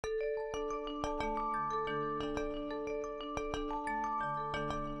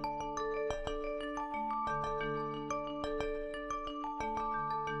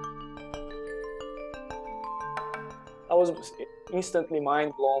was instantly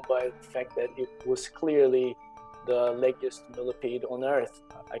mind blown by the fact that it was clearly the leggiest millipede on Earth.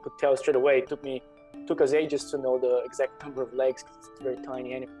 I could tell straight away. It took us ages to know the exact number of legs because it's a very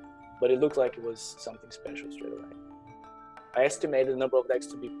tiny animal, but it looked like it was something special straight away. I estimated the number of legs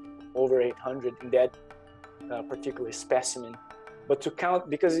to be over 800 in that particular specimen. But to count,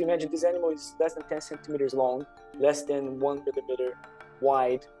 because imagine this animal is less than 10 centimeters long, less than 1 millimeter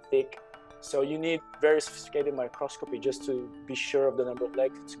wide, thick. So you need very sophisticated microscopy just to be sure of the number of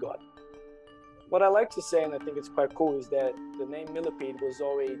legs it's got. What I like to say, and I think it's quite cool, is that the name millipede was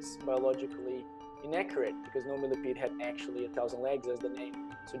always biologically inaccurate because no millipede had actually 1,000 legs as the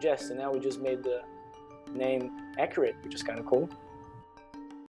name suggests. And now we just made the name accurate, which is kind of cool.